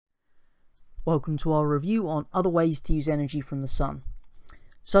Welcome to our review on other ways to use energy from the sun.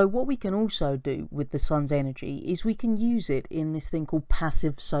 So what we can also do with the sun's energy is we can use it in this thing called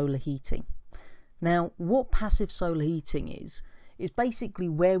passive solar heating. Now what passive solar heating is basically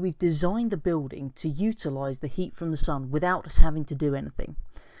where we've designed the building to utilise the heat from the sun without us having to do anything.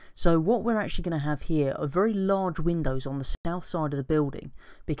 So what we're actually going to have here are very large windows on the south side of the building,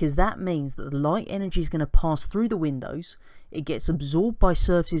 because that means that the light energy is going to pass through the windows. It gets absorbed by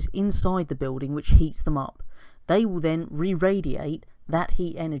surfaces inside the building which heats them up. They will then re-radiate that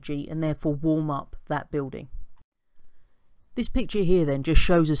heat energy and therefore warm up that building. This picture here then just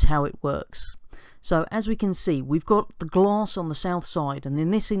shows us how it works. So as we can see, we've got the glass on the south side, and in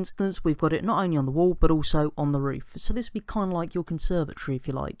this instance we've got it not only on the wall but also on the roof. So this would be kind of like your conservatory if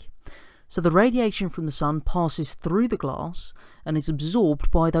you like. So the radiation from the sun passes through the glass and is absorbed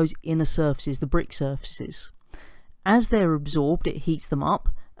by those inner surfaces, the brick surfaces. As they're absorbed, it heats them up,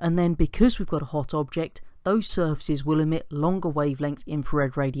 and then because we've got a hot object, those surfaces will emit longer wavelength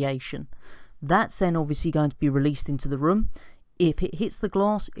infrared radiation. That's then obviously going to be released into the room. If it hits the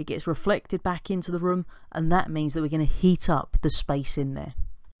glass, it gets reflected back into the room, and that means that we're going to heat up the space in there.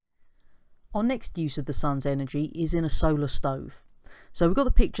 Our next use of the sun's energy is in a solar stove. So we've got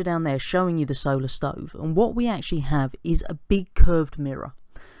the picture down there showing you the solar stove, and what we actually have is a big curved mirror.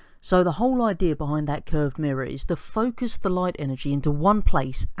 So the whole idea behind that curved mirror is to focus the light energy into one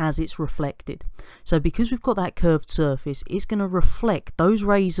place as it's reflected. So because we've got that curved surface, it's going to reflect those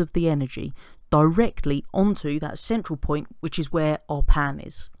rays of the energy directly onto that central point, which is where our pan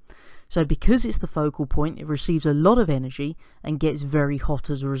is. So because it's the focal point, it receives a lot of energy and gets very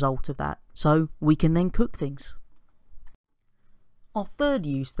hot as a result of that. So we can then cook things. Our third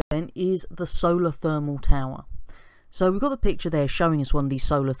use then is the solar thermal tower. So we've got the picture there showing us one of these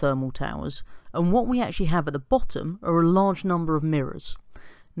solar thermal towers, and what we actually have at the bottom are a large number of mirrors.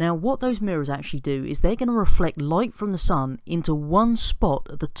 Now what those mirrors actually do is they're going to reflect light from the sun into one spot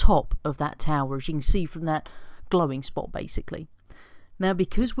at the top of that tower, as you can see from that glowing spot basically. Now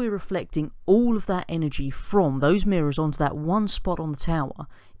because we're reflecting all of that energy from those mirrors onto that one spot on the tower,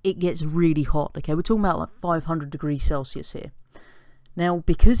 it gets really hot. Okay, we're talking about like 500 degrees Celsius here. Now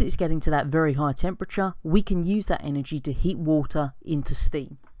because it's getting to that very high temperature, we can use that energy to heat water into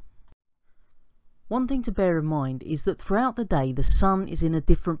steam. One thing to bear in mind is that throughout the day the sun is in a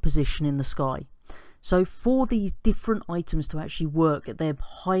different position in the sky. So for these different items to actually work at their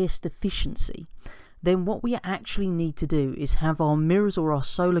highest efficiency, then what we actually need to do is have our mirrors or our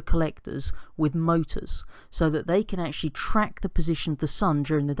solar collectors with motors, so that they can actually track the position of the sun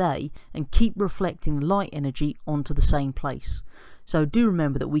during the day and keep reflecting light energy onto the same place. So do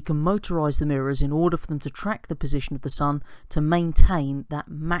remember that we can motorize the mirrors in order for them to track the position of the sun to maintain that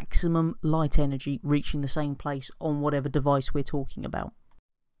maximum light energy reaching the same place on whatever device we're talking about.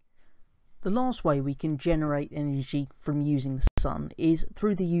 The last way we can generate energy from using the sun is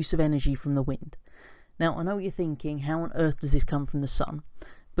through the use of energy from the wind. Now I know what you're thinking, how on earth does this come from the sun?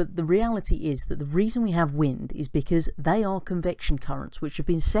 But the reality is that the reason we have wind is because they are convection currents which have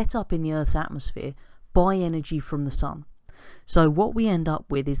been set up in the Earth's atmosphere by energy from the sun. So what we end up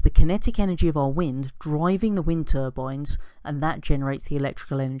with is the kinetic energy of our wind driving the wind turbines, and that generates the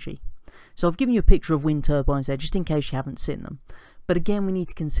electrical energy. So I've given you a picture of wind turbines there just in case you haven't seen them. But again, we need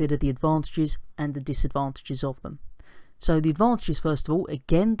to consider the advantages and the disadvantages of them. So the advantages, first of all,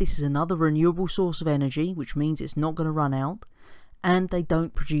 again, this is another renewable source of energy, which means it's not going to run out, and they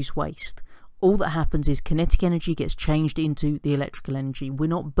don't produce waste. All that happens is kinetic energy gets changed into the electrical energy. We're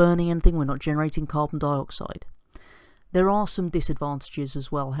not burning anything, we're not generating carbon dioxide. There are some disadvantages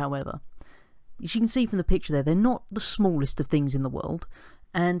as well, however. As you can see from the picture there, they're not the smallest of things in the world,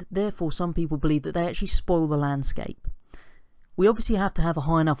 and therefore some people believe that they actually spoil the landscape. We obviously have to have a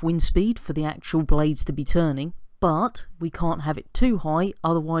high enough wind speed for the actual blades to be turning, but we can't have it too high,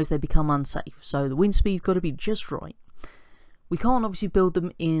 otherwise they become unsafe. So the wind speed's got to be just right. We can't obviously build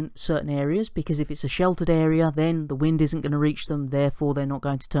them in certain areas, because if it's a sheltered area, then the wind isn't going to reach them, therefore they're not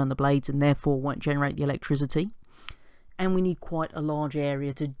going to turn the blades and therefore won't generate the electricity. And we need quite a large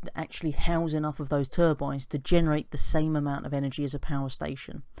area to actually house enough of those turbines to generate the same amount of energy as a power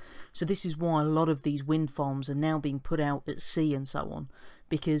station. So this is why a lot of these wind farms are now being put out at sea and so on,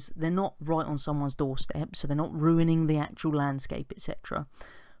 because they're not right on someone's doorstep, so they're not ruining the actual landscape, etc.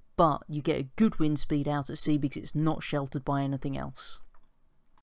 But you get a good wind speed out at sea because it's not sheltered by anything else.